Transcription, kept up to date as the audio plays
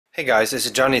Hey guys, this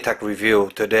is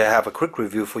JohnyTechReview. Today I have a quick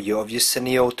review for you of this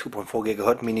Seneo 2.4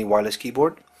 GHz mini wireless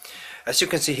keyboard. As you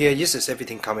can see here, this is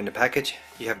everything come in the package.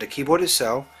 You have the keyboard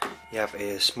itself, you have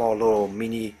a small little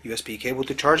mini USB cable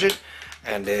to charge it,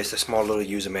 and there's a small little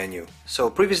user menu. So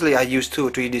previously I used 2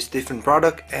 or 3 of these different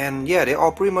products, and yeah, they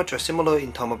all pretty much are similar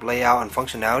in terms of layout and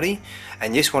functionality,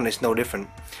 and this one is no different.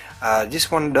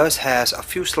 This one does has a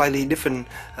few slightly different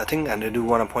things, and I do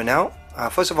want to point out.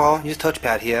 First of all, this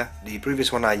touchpad here, the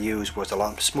previous one I used was a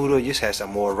lot smoother. This has a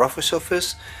more rougher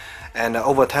surface, and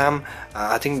over time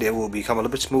I think they will become a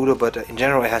little bit smoother, but in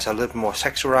general it has a little more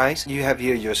texturized. You have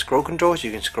here your scroll controls.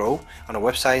 You can scroll on a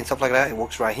website and stuff like that. It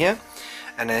works right here,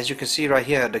 and as you can see right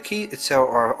here, the key itself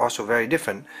are also very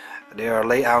different. They are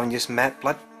laid out in this matte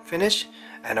black finish,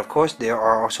 and of course they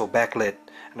are also backlit,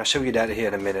 and I'll show you that here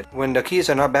in a minute. When the keys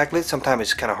are not backlit, sometimes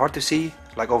it's kind of hard to see.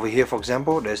 Like over here, for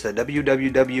example, there's the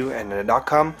www and the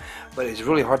 .com, but it's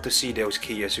really hard to see those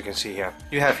keys, as you can see here.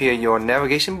 You have here your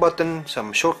navigation button,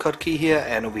 some shortcut key here,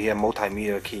 and over here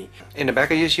multimedia key. In the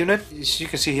back of this unit, as you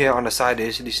can see here on the side,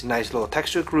 is this nice little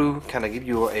texture groove, kind of give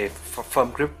you a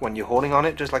firm grip when you're holding on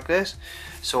it, just like this.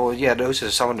 So yeah, those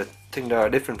are some of the things that are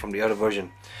different from the other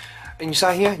version.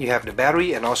 Inside here, you have the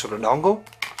battery and also the dongle.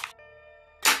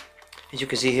 As you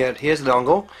can see here, here's the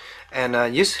dongle, and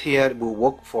this here will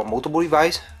work for multiple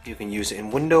devices. You can use it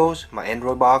in Windows, my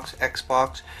Android box,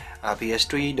 Xbox,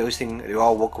 PS3, those things, they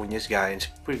all work with this guy. It's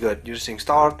pretty good. You just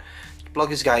install it, plug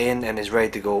this guy in, and it's ready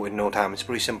to go in no time. It's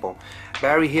pretty simple.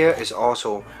 Battery here is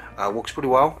also works pretty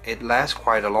well. It lasts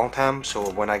quite a long time,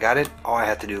 so when I got it, all I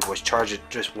had to do was charge it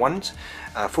just once,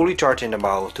 fully charged in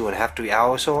about 2.5–3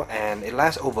 hours or so, and it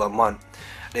lasts over a month.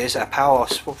 There's a power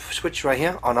switch right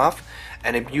here, on off,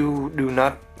 and if you do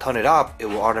not turn it up, it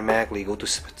will automatically go to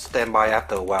standby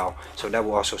after a while, so that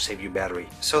will also save you battery.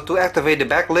 So to activate the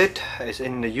backlit, it's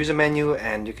in the user menu,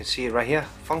 and you can see it right here,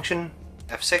 function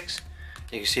F6.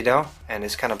 You can see now, and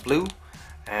it's kind of blue,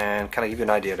 and kind of give you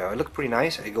an idea though. It looks pretty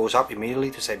nice. It goes up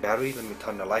immediately to say battery. Let me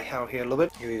turn the light out here a little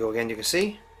bit. Here we go again. You can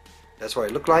see that's what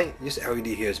it looked like. This LED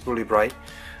here is really bright,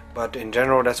 but in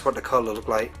general that's what the color look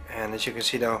like, and as you can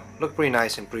see now, look pretty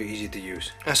nice and pretty easy to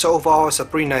use. And so overall, it's a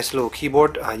pretty nice little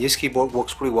keyboard. This keyboard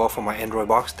works pretty well for my Android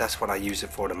box. That's what I use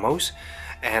it for the most.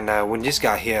 And with this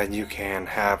guy here, you can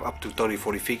have up to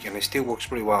 30–40 feet, and it still works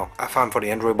pretty well. I found for the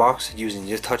Android box, using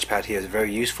this touchpad here is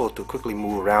very useful to quickly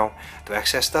move around to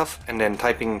access stuff, and then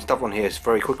typing stuff on here is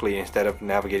very quickly instead of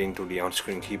navigating to the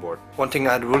on-screen keyboard. One thing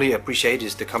I'd really appreciate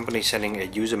is the company sending a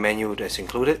user menu that's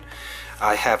included.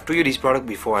 I have 3 of these products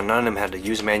before, and none of them had the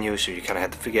user menu, so you kind of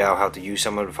have to figure out how to use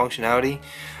some of the functionality.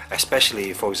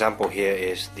 Especially, for example, here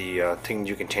is the thing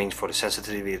you can change for the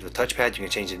sensitivity of the touchpad. You can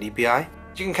change the DPI.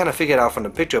 You can kind of figure it out from the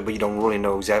picture, but you don't really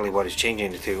know exactly what it's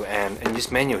changing it to. And in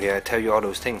this menu here, I tell you all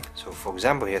those things. So for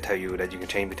example, here I tell you that you can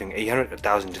change between 800,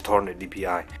 1000 to 200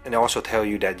 DPI. And I also tell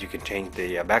you that you can change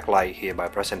the backlight here by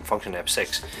pressing function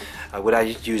F6.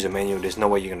 Without user menu, there's no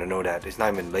way you're going to know that. It's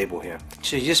not even labeled here.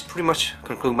 So just pretty much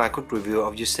conclude my quick review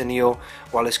of this Seneo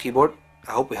wireless keyboard.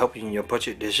 I hope it helped you in your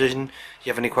purchase decision. If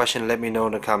you have any questions, let me know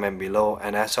in the comment below.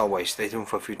 And as always, stay tuned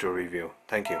for future review.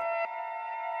 Thank you.